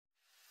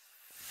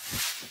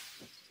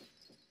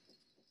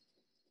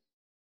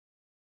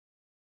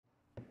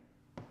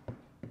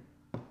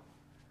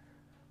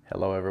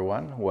Hello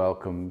everyone,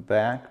 welcome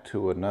back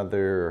to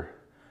another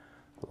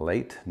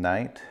late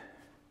night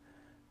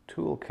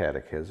tool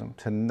catechism.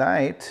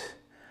 Tonight,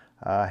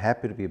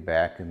 happy to be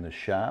back in the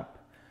shop.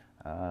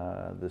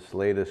 This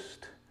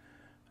latest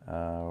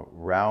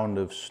round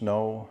of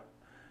snow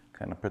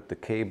kind of put the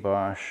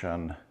kibosh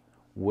on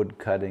wood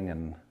cutting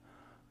and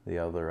the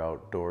other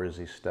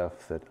outdoorsy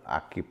stuff that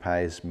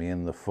occupies me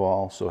in the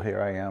fall. So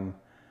here I am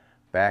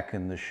back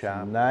in the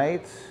shop.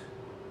 Tonight,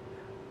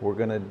 we're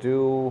gonna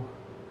do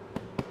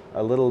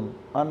a little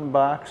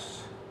unbox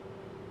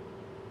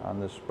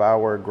on this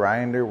Bauer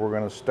grinder. We're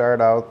going to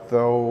start out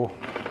though,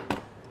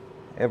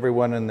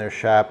 everyone in their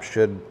shop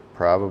should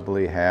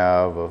probably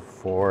have a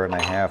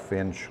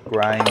 4.5-inch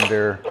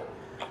grinder.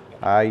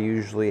 I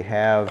usually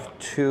have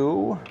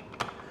two.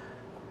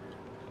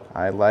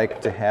 I like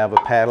to have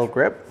a paddle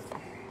grip,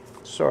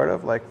 sort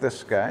of like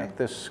this guy.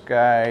 This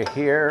guy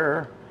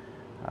here,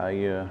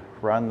 you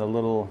run the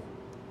little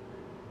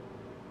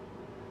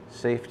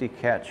safety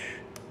catch.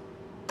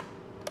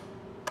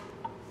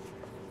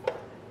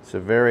 It's a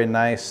very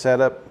nice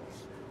setup.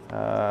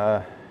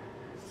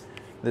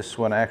 This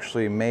one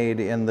actually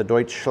made in the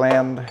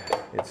Deutschland.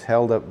 It's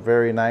held up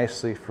very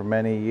nicely for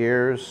many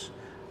years.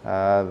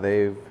 Not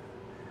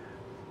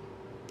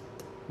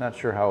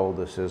sure how old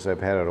this is, I've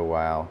had it a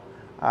while.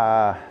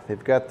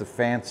 They've got the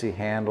fancy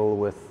handle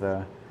with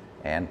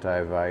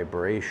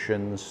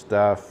anti-vibration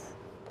stuff.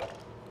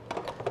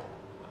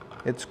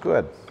 It's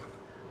good.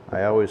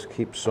 I always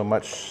keep so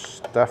much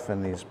stuff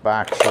in these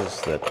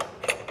boxes that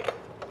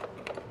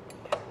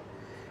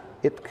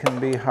it can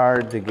be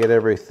hard to get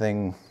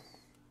everything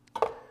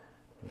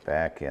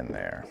back in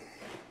there.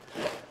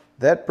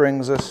 That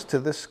brings us to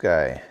this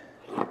guy.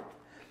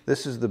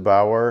 This is the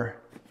Bauer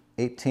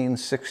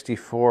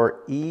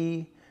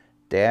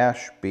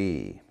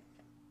 1864E-B.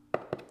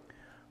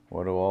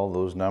 What do all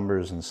those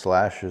numbers and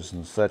slashes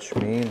and such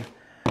mean?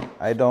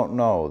 I don't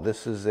know.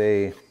 This is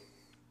a,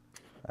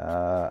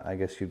 I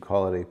guess you'd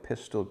call it a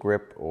pistol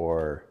grip,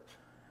 or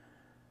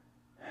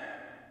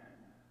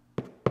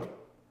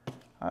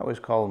I always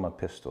call them a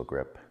pistol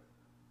grip.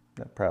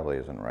 That probably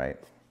isn't right.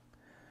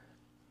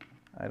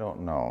 I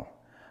don't know.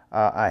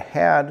 I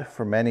had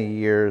for many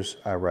years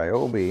a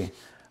Ryobi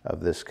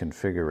of this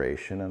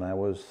configuration, and I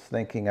was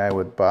thinking I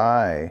would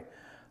buy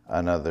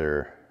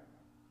another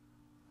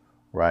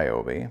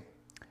Ryobi.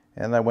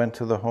 And I went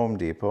to the Home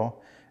Depot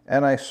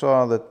and I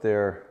saw that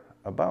they're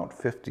about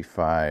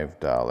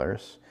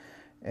 $55.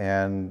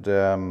 And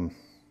the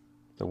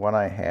one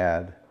I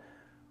had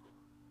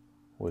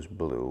was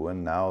blue,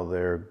 and now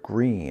they're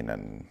green,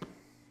 and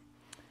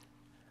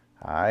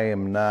I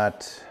am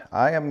not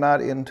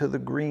into the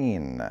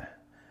green.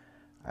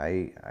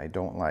 I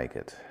don't like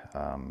it.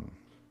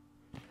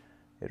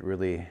 It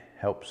really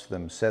helps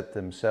them set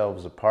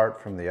themselves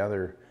apart from the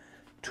other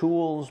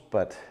tools,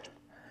 but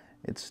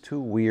it's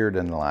too weird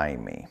and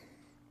limey.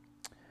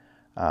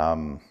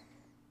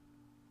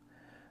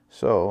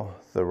 So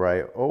the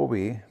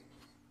Ryobi,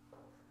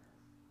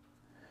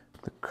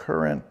 the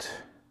current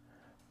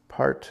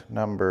part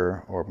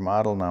number or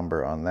model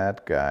number on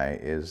that guy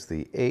is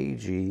the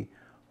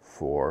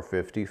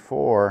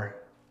AG454.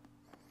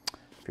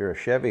 If you're a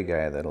Chevy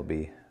guy, that'll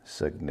be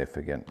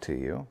significant to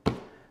you.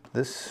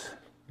 This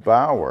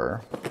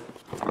Bauer,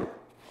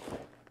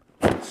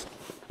 let's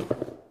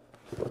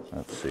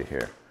see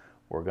here.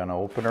 We're gonna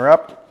open her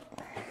up.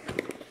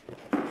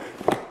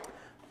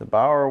 The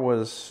Bauer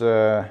was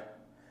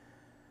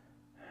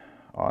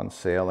on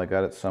sale. I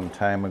got it some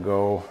time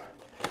ago.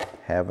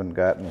 Haven't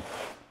gotten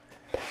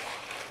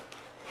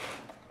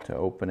to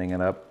opening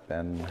it up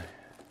and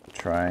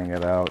trying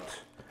it out.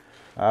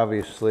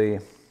 Obviously,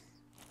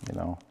 you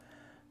know,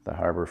 the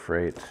Harbor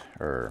Freight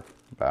or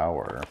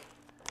Bauer,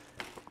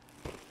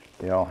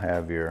 they all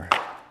have your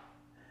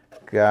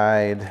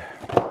guide.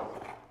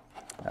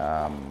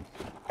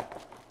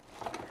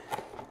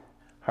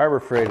 Harbor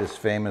Freight is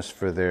famous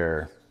for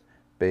their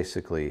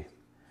basically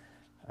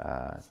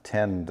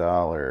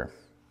 $10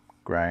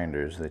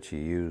 grinders that you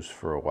use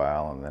for a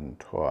while and then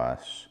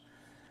toss.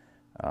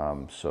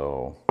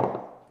 So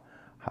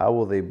how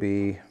will they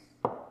be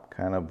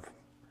kind of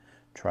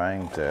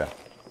trying to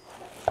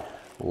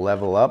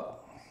level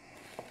up?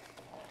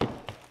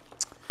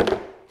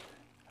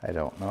 I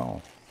don't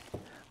know.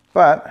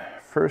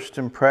 But first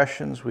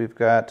impressions, we've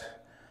got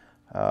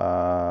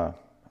a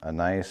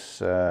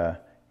nice, you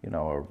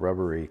know, a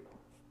rubbery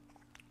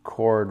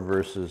cord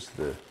versus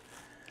the,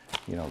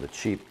 you know, the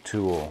cheap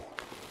tool,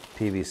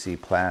 PVC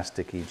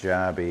plasticky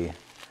jobby.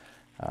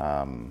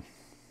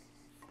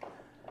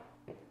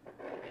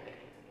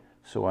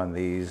 So on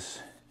these,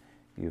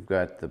 you've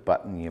got the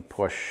button you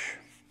push,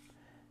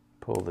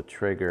 pull the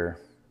trigger.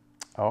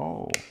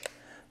 Oh,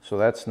 so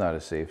that's not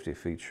a safety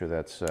feature.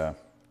 That's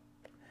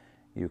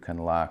you can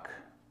lock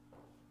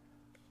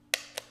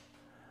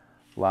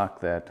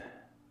that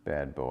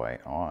bad boy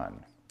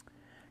on.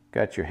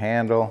 Got your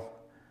handle,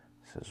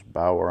 it says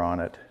Bauer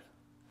on it.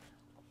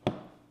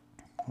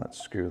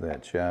 Let's screw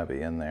that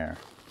jobby in there.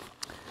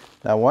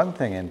 Now, one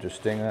thing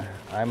interesting,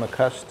 I'm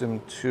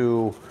accustomed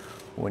to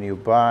when you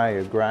buy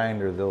a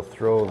grinder, they'll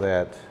throw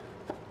that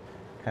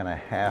kind of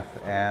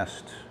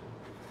half-assed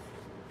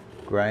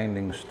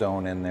grinding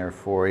stone in there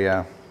for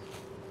you.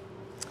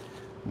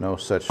 No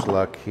such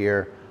luck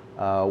here.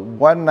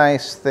 One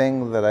nice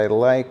thing that I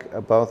like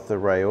about the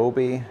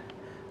Ryobi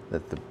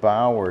that the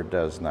Bauer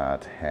does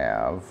not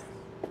have,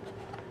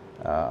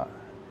 the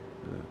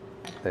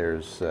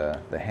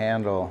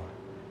handle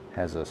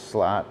has a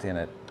slot in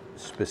it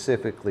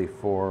specifically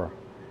for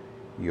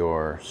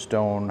your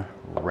stone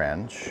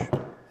wrench.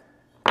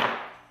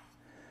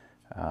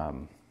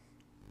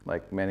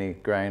 Like many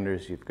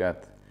grinders, you've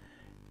got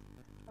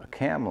a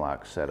cam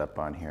lock set up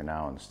on here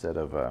now instead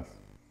of a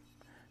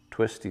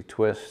twisty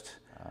twist.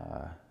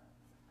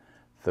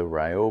 The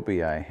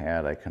Ryobi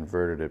I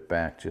converted it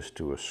back just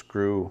to a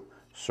screw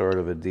sort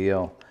of a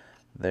deal.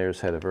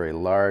 Theirs had a very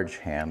large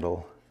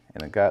handle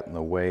and it got in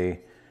the way.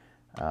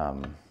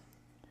 I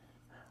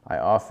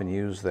often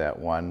use that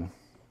one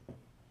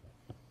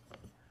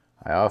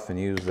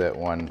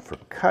for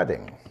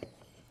cutting.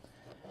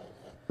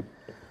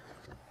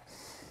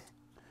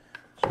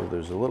 So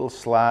there's a little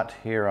slot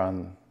here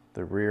on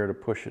the rear to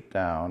push it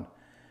down,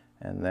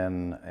 and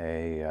then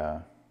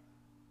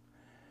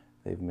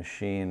they've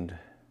machined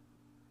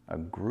a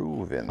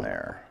groove in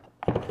there.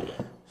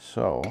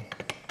 So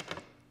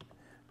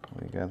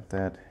we got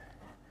that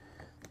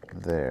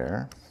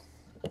there.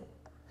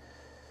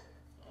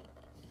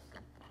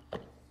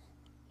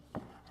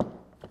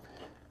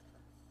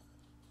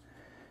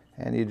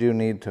 And you do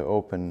need to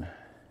open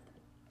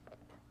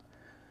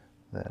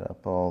that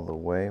up all the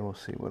way. We'll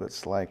see what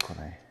it's like when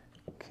I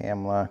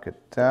cam lock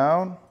it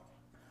down.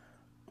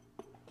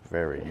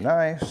 Very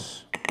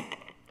nice.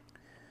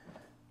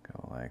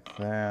 Go like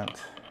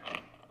that.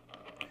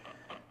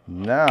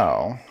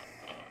 Now,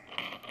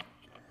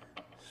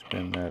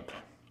 spin that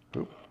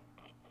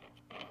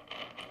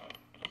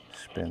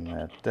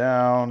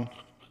down.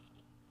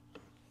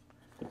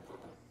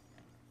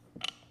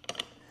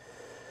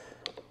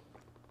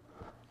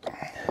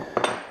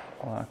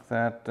 Lock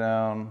that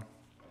down.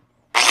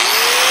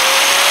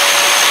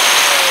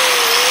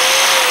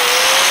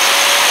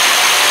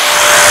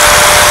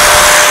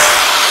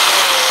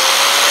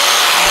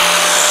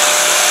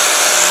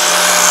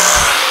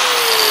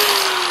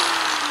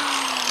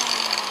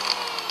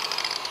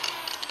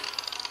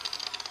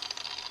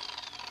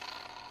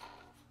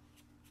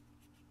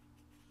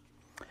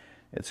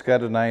 It's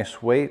got a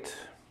nice weight,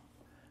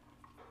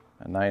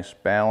 a nice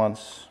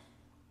balance,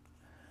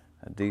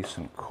 a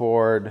decent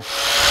cord.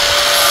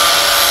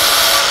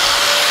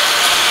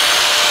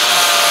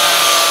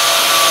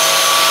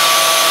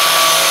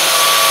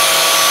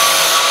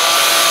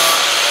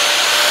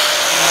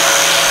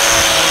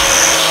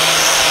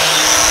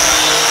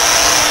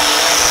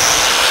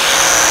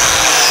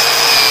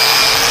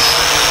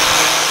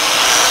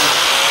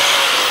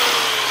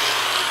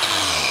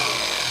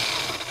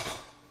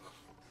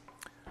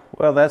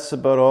 Well, that's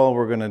about all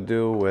we're going to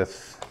do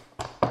with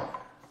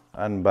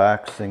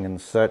unboxing and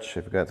such.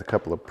 I've got a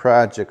couple of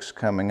projects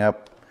coming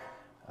up.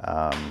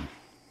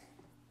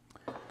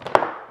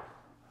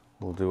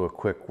 We'll do a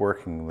quick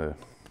we'll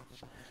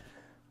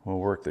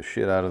work the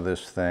shit out of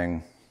this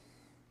thing.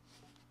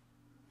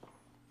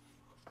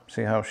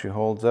 See how she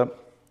holds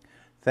up.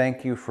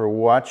 Thank you for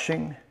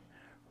watching.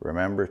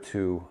 Remember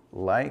to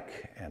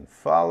like and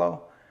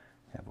follow.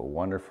 Have a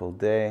wonderful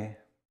day.